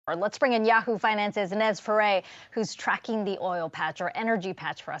Let's bring in Yahoo Finance's Ines Ferre, who's tracking the oil patch or energy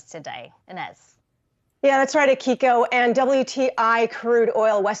patch for us today. Ines. Yeah, that's right, Akiko. And WTI crude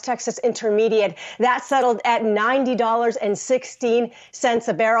oil, West Texas Intermediate, that settled at $90.16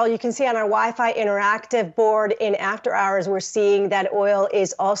 a barrel. You can see on our Wi-Fi interactive board in after hours, we're seeing that oil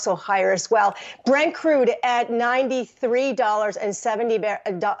is also higher as well. Brent crude at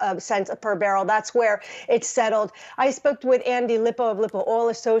 $93.70 per barrel. That's where it settled. I spoke with Andy Lippo of Lippo Oil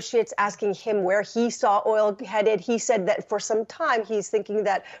Associates, asking him where he saw oil headed. He said that for some time, he's thinking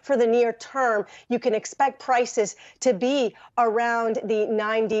that for the near term, you can expect prices to be around the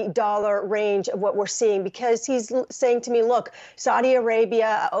 $90 range of what we're seeing, because he's saying to me, look, Saudi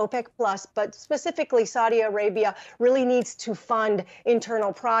Arabia, OPEC Plus, but specifically Saudi Arabia really needs to fund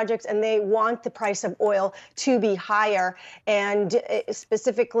internal projects, and they want the price of oil to be higher. And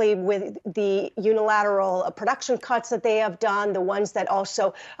specifically with the unilateral production cuts that they have done, the ones that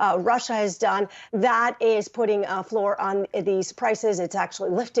also Russia has done, that is putting a floor on these prices. It's actually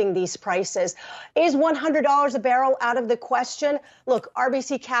lifting these prices. Is $100 a barrel out of the question? Look,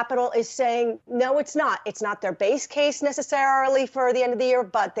 RBC Capital is saying, no, it's not. It's not their base case necessarily for the end of the year,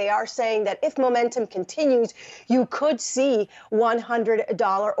 but they are saying that if momentum continues, you could see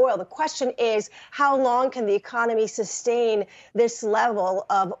 $100 oil. The question is, how long can the economy sustain this level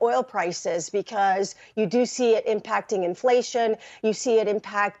of oil prices? Because you do see it impacting inflation. You see it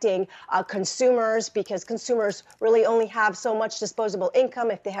impacting consumers, because consumers really only have so much disposable income.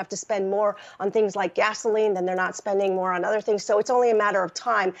 If they have to spend more on things like gasoline, then they're not spending more on other things. So it's only a matter of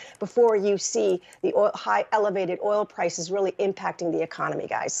time before you see the high elevated oil prices really impacting the economy,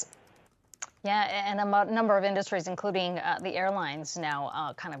 guys. Yeah, and a number of industries, including the airlines,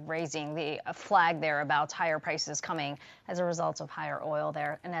 now kind of raising the flag there about higher prices coming as a result of higher oil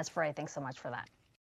there. Ines Ferre, thanks so much for that.